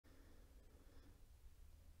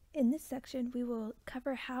In this section, we will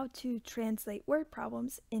cover how to translate word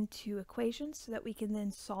problems into equations so that we can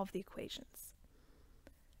then solve the equations.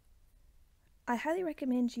 I highly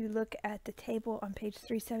recommend you look at the table on page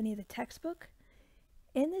 370 of the textbook.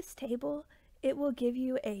 In this table, it will give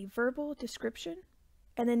you a verbal description,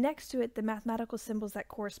 and then next to it, the mathematical symbols that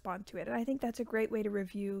correspond to it. And I think that's a great way to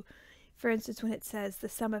review. For instance, when it says the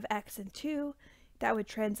sum of x and 2, that would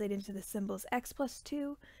translate into the symbols x plus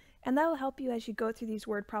 2, and that will help you as you go through these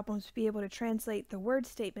word problems to be able to translate the word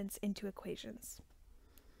statements into equations.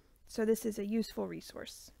 So this is a useful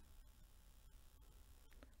resource.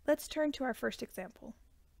 Let's turn to our first example.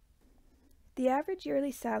 The average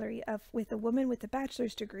yearly salary with a woman with a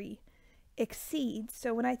bachelor's degree exceeds,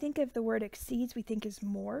 so when I think of the word exceeds, we think is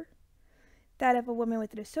more, that of a woman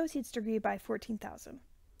with an associate's degree by $14,000.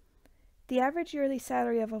 The average yearly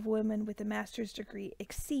salary of a woman with a master's degree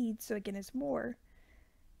exceeds, so again is more,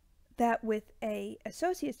 that with a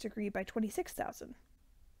associate's degree by $26,000.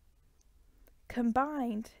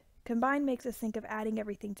 Combined makes us think of adding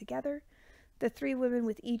everything together. The three women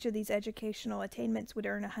with each of these educational attainments would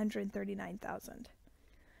earn $139,000.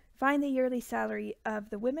 Find the yearly salary of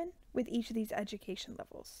the women with each of these education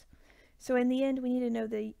levels. So in the end, we need to know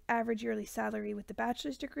the average yearly salary with the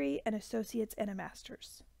bachelor's degree, an associate's, and a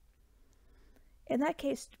master's. In that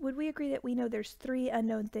case, would we agree that we know there's three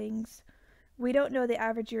unknown things? We don't know the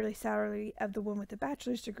average yearly salary of the one with the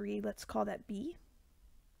bachelor's degree. Let's call that B.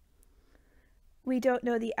 We don't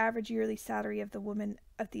know the average yearly salary of the woman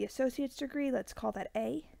of the associate's degree. Let's call that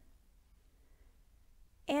A.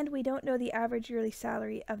 And we don't know the average yearly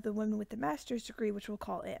salary of the woman with the master's degree, which we'll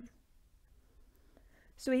call M.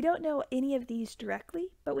 So we don't know any of these directly,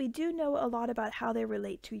 but we do know a lot about how they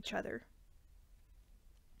relate to each other.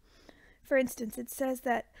 For instance, it says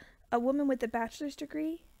that a woman with a bachelor's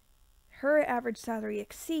degree, her average salary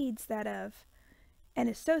exceeds that of an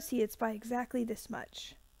associate's by exactly this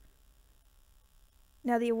much.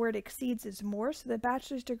 Now the word exceeds is more, so the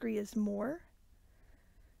bachelor's degree is more.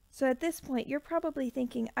 So at this point, you're probably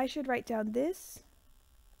thinking, I should write down this,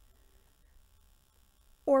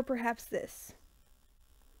 or perhaps this.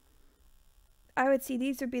 I would see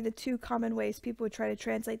these would be the two common ways people would try to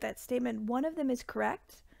translate that statement. One of them is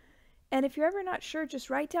correct, and if you're ever not sure, just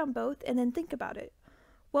write down both and then think about it.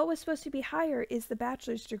 What was supposed to be higher is the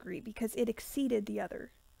bachelor's degree because it exceeded the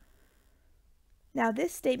other. Now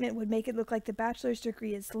this statement would make it look like the bachelor's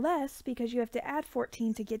degree is less because you have to add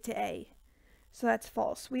 14 to get to A. So that's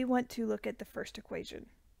false. We want to look at the first equation.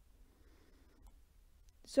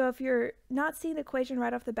 So if you're not seeing the equation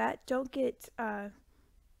right off the bat, don't get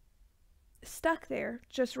stuck there.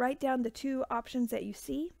 Just write down the two options that you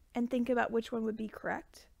see and think about which one would be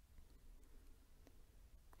correct.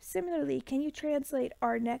 Similarly, can you translate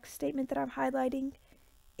our next statement that I'm highlighting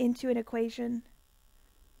into an equation?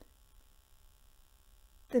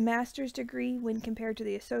 The master's degree, when compared to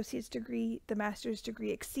the associate's degree, the master's degree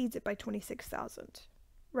exceeds it by $26,000.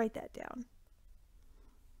 Write that down.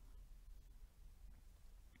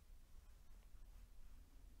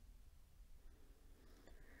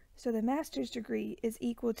 So the master's degree is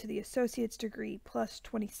equal to the associate's degree plus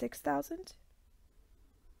 $26,000.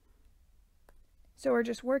 So we're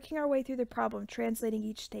just working our way through the problem, translating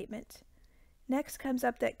each statement. Next comes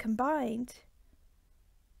up that combined,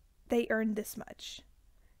 they earn this much.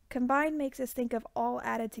 Combined makes us think of all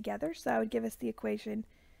added together, so that would give us the equation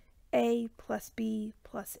A plus B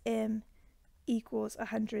plus M equals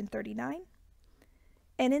 139.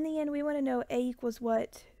 And in the end, we want to know A equals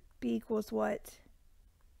what, B equals what,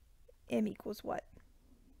 M equals what.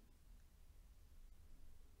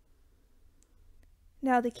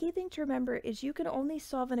 Now the key thing to remember is you can only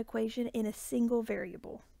solve an equation in a single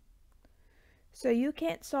variable. So you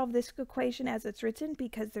can't solve this equation as it's written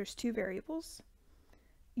because there's two variables.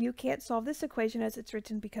 You can't solve this equation as it's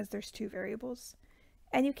written because there's two variables.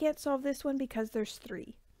 And you can't solve this one because there's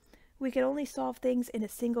three. We can only solve things in a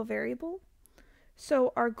single variable.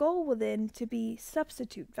 So our goal will then to be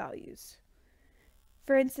substitute values.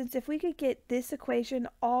 For instance, if we could get this equation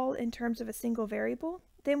all in terms of a single variable,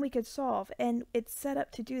 then we could solve, and it's set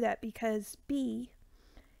up to do that because B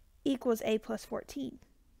equals A plus 14.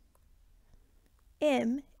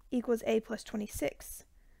 M equals A plus 26.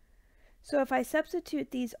 So if I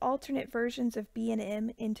substitute these alternate versions of B and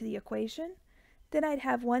M into the equation, then I'd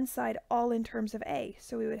have one side all in terms of A.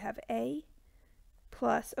 So we would have A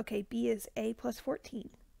plus, okay, B is A plus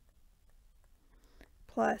 14,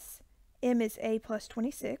 plus M is A plus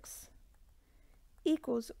 26,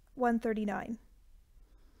 equals 139.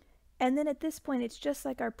 And then at this point, it's just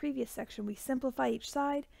like our previous section. We simplify each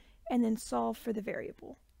side and then solve for the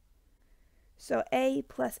variable. So A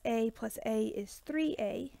plus A plus A is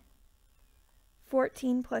 3A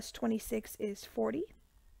 14 plus 26 is 40,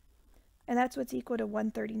 and that's what's equal to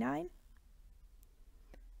 139.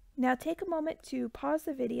 Now take a moment to pause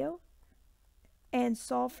the video and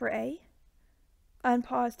solve for A.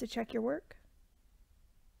 Unpause to check your work.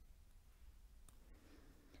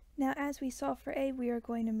 Now as we solve for A, we are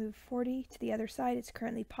going to move 40 to the other side. It's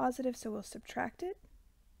currently positive, so we'll subtract it.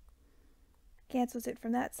 Cancels it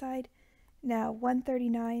from that side. Now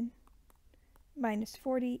 139 minus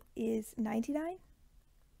 40 is 99.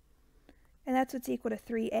 And that's what's equal to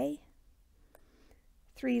 3A.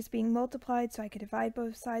 3 is being multiplied, so I could divide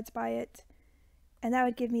both sides by it. And that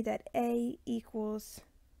would give me that A equals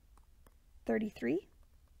 33.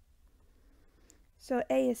 So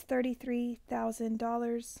A is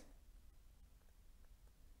 $33,000.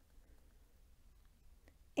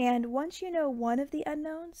 And once you know one of the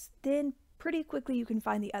unknowns, then pretty quickly you can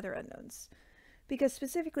find the other unknowns. Because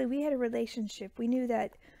specifically we had a relationship. We knew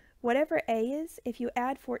that whatever A is, if you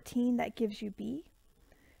add 14, that gives you B.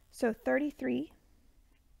 So 33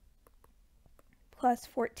 plus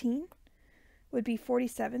 14 would be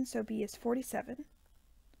 47, so B is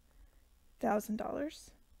 $47,000.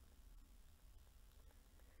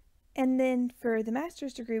 And then for the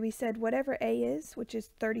master's degree, we said whatever A is, which is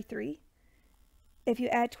 33, if you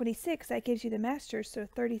add 26, that gives you the master's, so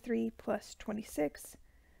 33 plus 26,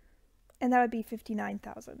 and that would be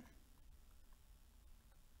 $59,000.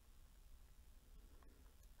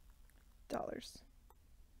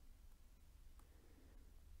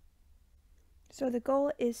 So the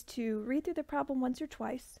goal is to read through the problem once or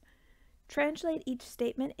twice, translate each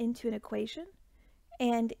statement into an equation,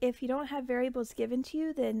 and if you don't have variables given to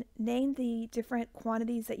you, then name the different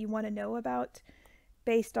quantities that you want to know about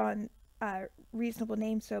based on reasonable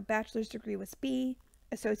names. So bachelor's degree was B,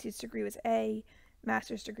 associate's degree was A,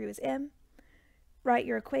 master's degree was M. Write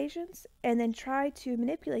your equations and then try to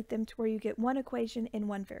manipulate them to where you get one equation in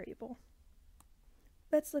one variable.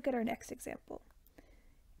 Let's look at our next example.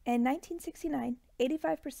 In 1969,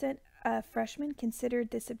 85% of freshmen considered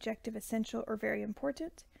this objective essential or very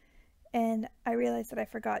important. And I realized that I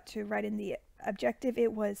forgot to write in the objective.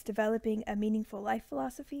 It was developing a meaningful life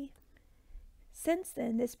philosophy. Since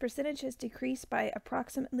then, this percentage has decreased by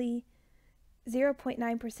approximately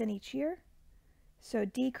 0.9% each year. So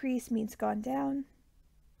decrease means gone down.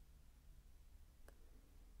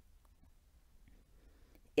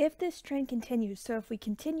 If this trend continues, so if we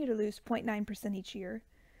continue to lose 0.9% each year,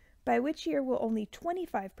 by which year will only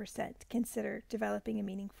 25% consider developing a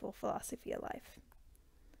meaningful philosophy of life?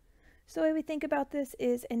 So the way we think about this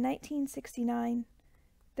is in 1969,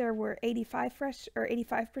 there were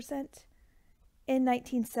 85%. In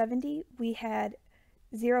 1970, we had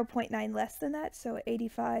 0.9 less than that, so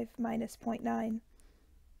 85 minus 0.9.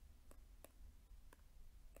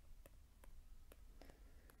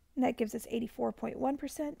 And that gives us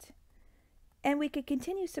 84.1%. And we could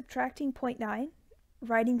continue subtracting 0.9,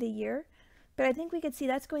 writing the year, but I think we could see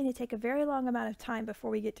that's going to take a very long amount of time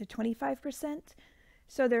before we get to 25%,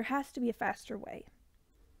 so there has to be a faster way.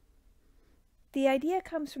 The idea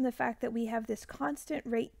comes from the fact that we have this constant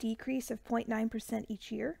rate decrease of 0.9%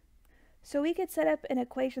 each year. So we could set up an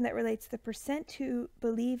equation that relates the percent who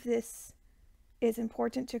believe this is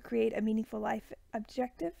important to create a meaningful life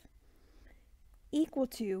objective equal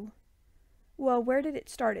to, well, where did it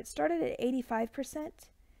start? It started at 85%,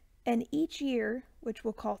 and each year, which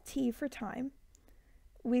we'll call T for time,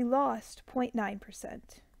 we lost 0.9%.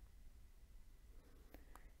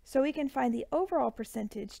 So we can find the overall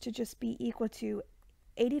percentage to just be equal to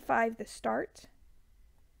 85, the start,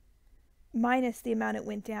 minus the amount it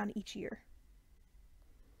went down each year.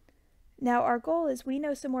 Now our goal is we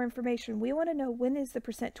know some more information. We want to know when is the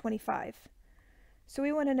percent 25. So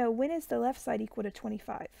we want to know when is the left side equal to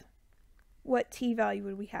 25. What t value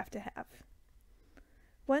would we have to have?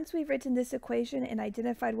 Once we've written this equation and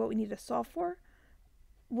identified what we need to solve for,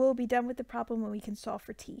 we'll be done with the problem when we can solve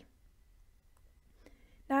for t.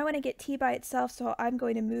 Now I want to get t by itself, so I'm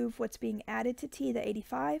going to move what's being added to t, the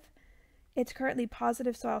 85. It's currently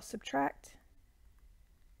positive, so I'll subtract.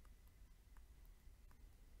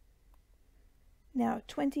 Now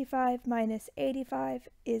 25 minus 85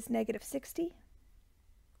 is negative 60.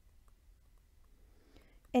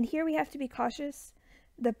 And here we have to be cautious.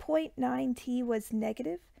 The 0.9t was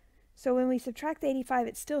negative, so when we subtract the 85,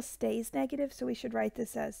 it still stays negative, so we should write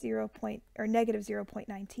this as negative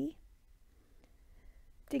 0.9t.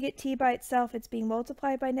 To get t by itself, it's being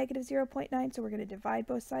multiplied by negative 0.9, so we're going to divide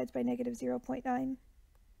both sides by negative 0.9.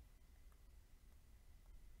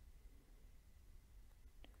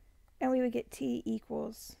 And we would get t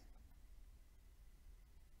equals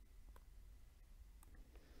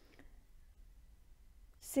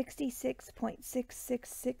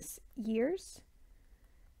 66.666 years.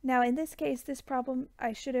 Now in this case, this problem,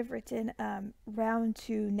 I should have written round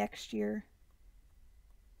to next year.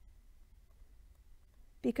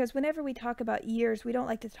 Because whenever we talk about years, we don't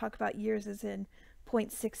like to talk about years as in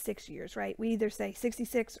 0.66 years, right? We either say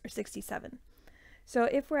 66 or 67. So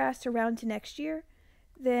if we're asked to round to next year,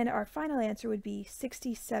 then our final answer would be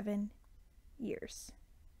 67 years.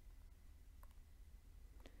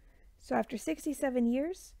 So after 67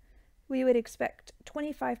 years, we would expect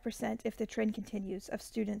 25% if the trend continues of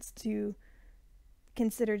students to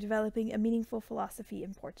consider developing a meaningful philosophy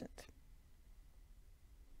important.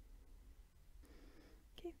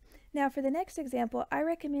 Okay. Now for the next example, I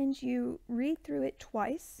recommend you read through it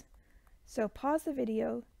twice. So pause the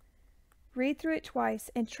video, read through it twice,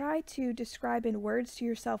 and try to describe in words to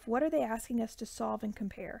yourself what are they asking us to solve and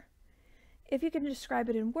compare. If you can describe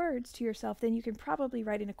it in words to yourself, then you can probably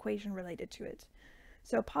write an equation related to it.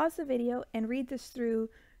 So pause the video and read this through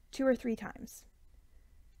 2 or 3 times.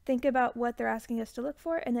 Think about what they're asking us to look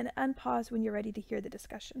for, and then unpause when you're ready to hear the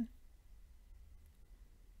discussion.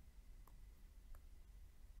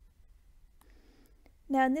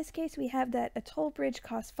 Now in this case, we have that a toll bridge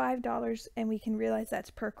costs $5, and we can realize that's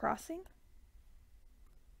per crossing.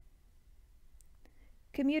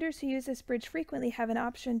 Commuters who use this bridge frequently have an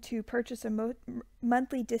option to purchase a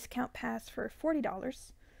monthly discount pass for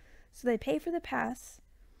 $40. So they pay for the pass,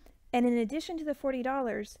 and in addition to the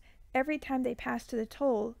 $40, every time they pass to the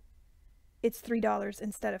toll, it's $3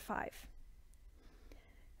 instead of $5.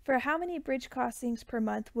 For how many bridge crossings per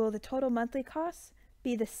month will the total monthly costs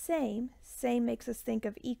be the same makes us think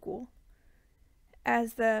of equal,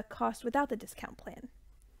 as the cost without the discount plan?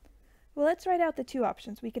 Well, let's write out the 2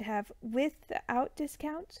 options. We could have without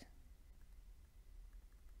discount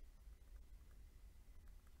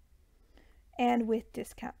and with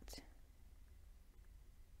discount.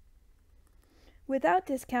 Without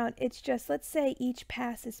discount, it's just, let's say each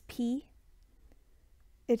pass is P.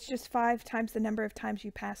 It's just 5 times the number of times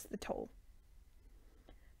you pass the toll.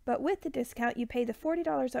 But with the discount, you pay the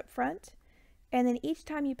 $40 up front, and then each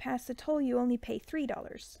time you pass the toll, you only pay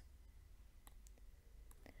 $3.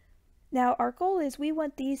 Now our goal is we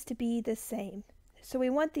want these to be the same. So we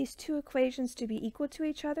want these 2 equations to be equal to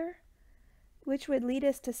each other, which would lead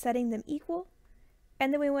us to setting them equal.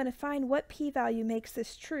 And then we want to find what p-value makes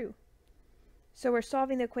this true. So we're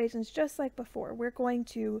solving the equations just like before. We're going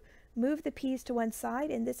to move the p's to one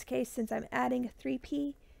side. In this case, since I'm adding a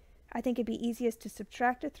 3p, I think it'd be easiest to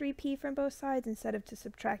subtract a 3p from both sides instead of to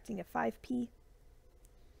subtracting a 5p.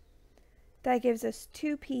 That gives us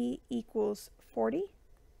 2p equals 40.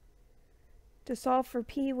 To solve for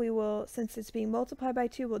p, we will, since it's being multiplied by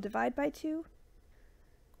 2, we'll divide by 2.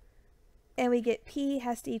 And we get p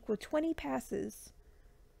has to equal 20 passes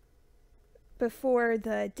before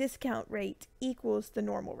the discount rate equals the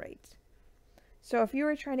normal rate. So if you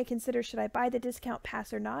were trying to consider, should I buy the discount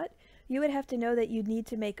pass or not, you would have to know that you'd need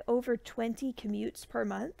to make over 20 commutes per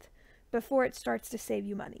month before it starts to save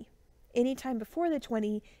you money. Anytime before the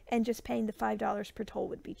 20 and just paying the $5 per toll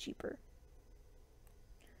would be cheaper.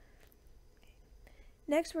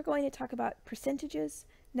 Next, we're going to talk about percentages.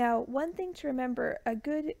 Now, one thing to remember, a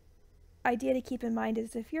good idea to keep in mind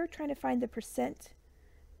is if you're trying to find the percent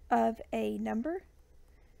of a number,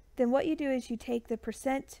 then what you do is you take the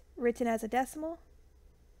percent written as a decimal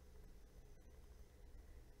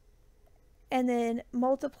and then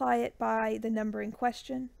multiply it by the number in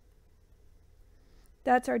question.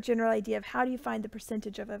 That's our general idea of how do you find the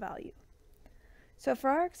percentage of a value. So for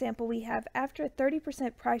our example, we have after a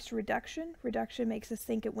 30% price reduction makes us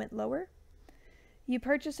think it went lower, you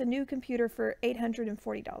purchase a new computer for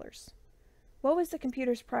 $840. What was the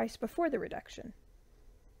computer's price before the reduction?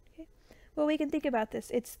 Okay. Well, we can think about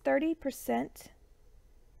this. It's 30%.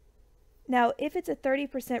 Now, if it's a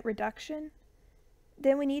 30% reduction,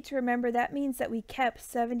 then we need to remember that means that we kept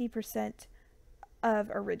 70%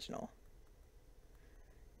 of original.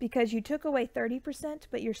 Because you took away 30%,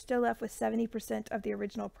 but you're still left with 70% of the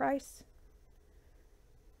original price.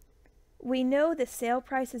 We know the sale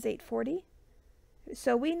price is $840,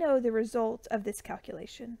 so we know the result of this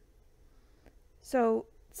calculation. So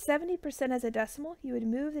 70% as a decimal, you would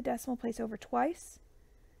move the decimal place over twice,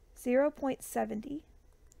 0.70,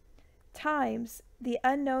 times the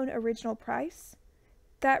unknown original price.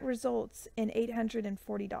 That results in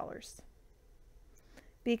 $840.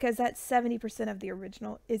 Because that's 70% of the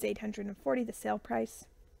original is $840, the sale price.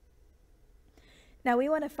 Now we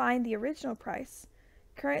want to find the original price.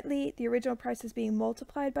 Currently, the original price is being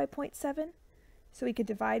multiplied by 0.7, so we could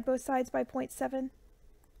divide both sides by 0.7.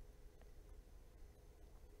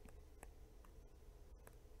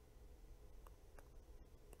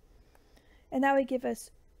 and that would give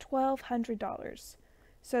us $1,200.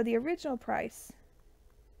 So the original price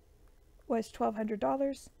was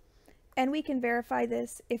 $1,200, and we can verify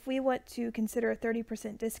this. If we want to consider a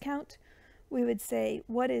 30% discount, we would say,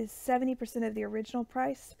 what is 70% of the original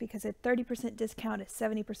price? Because a 30% discount is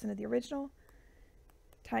 70% of the original,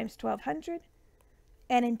 times 1,200,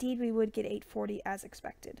 and indeed we would get $840 as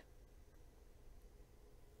expected.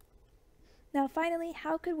 Now finally,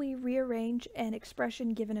 how could we rearrange an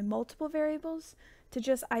expression given in multiple variables to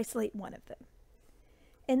just isolate one of them?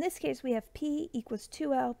 In this case, we have P equals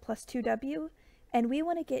 2L plus 2W, and we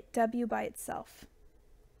want to get W by itself.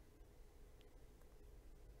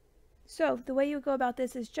 So the way you go about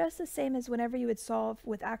this is just the same as whenever you would solve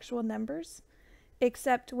with actual numbers,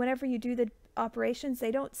 except whenever you do the operations,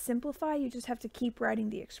 they don't simplify, you just have to keep writing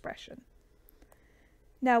the expression.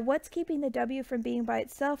 Now, what's keeping the W from being by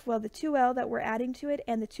itself? Well, the 2L that we're adding to it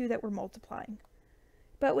and the 2 that we're multiplying.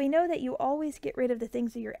 But we know that you always get rid of the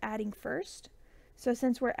things that you're adding first. So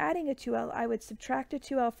since we're adding a 2L, I would subtract a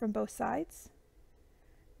 2L from both sides,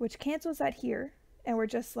 which cancels that here, and we're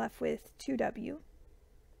just left with 2W.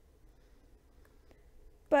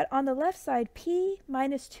 But on the left side, P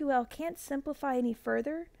minus 2L can't simplify any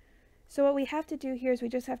further. So what we have to do here is we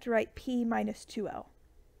just have to write P minus 2L.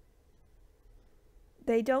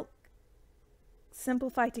 They don't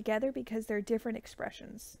simplify together because they're different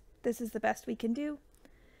expressions. This is the best we can do.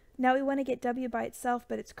 Now we want to get W by itself,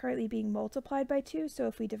 but it's currently being multiplied by 2, so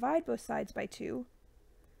if we divide both sides by 2,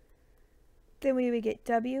 then we would get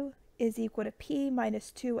W is equal to P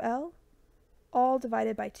minus 2L, all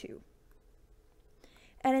divided by 2.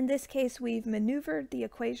 And in this case, we've maneuvered the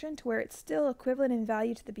equation to where it's still equivalent in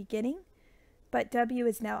value to the beginning, but W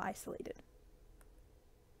is now isolated.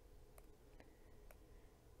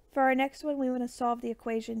 For our next one, we want to solve the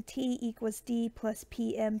equation T equals D plus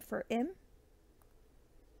PM for M.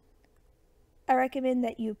 I recommend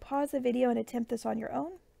that you pause the video and attempt this on your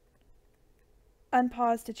own.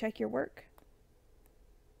 Unpause to check your work.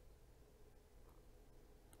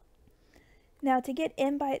 Now to get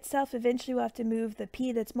M by itself, eventually we'll have to move the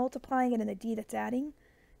P that's multiplying and then the D that's adding.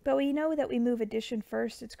 But we know that we move addition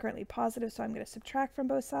first. It's currently positive, so I'm going to subtract from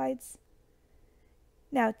both sides.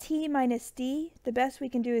 Now T minus D, the best we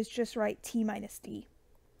can do is just write T minus D.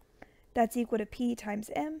 That's equal to P times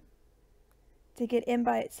M. To get M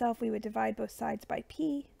by itself, we would divide both sides by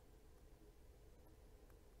P.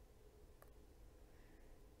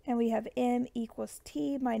 And we have M equals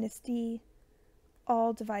T minus D,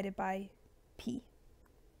 all divided by P.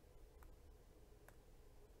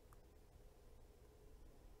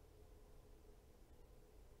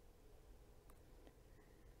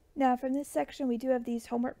 Now from this section, we do have these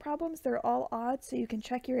homework problems. They're all odd, so you can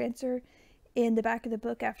check your answer in the back of the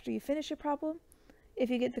book after you finish a problem.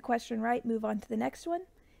 If you get the question right, move on to the next one.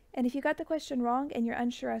 And if you got the question wrong and you're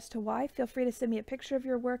unsure as to why, feel free to send me a picture of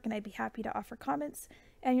your work and I'd be happy to offer comments.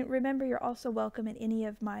 And remember, you're also welcome in any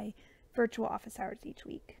of my virtual office hours each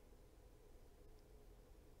week.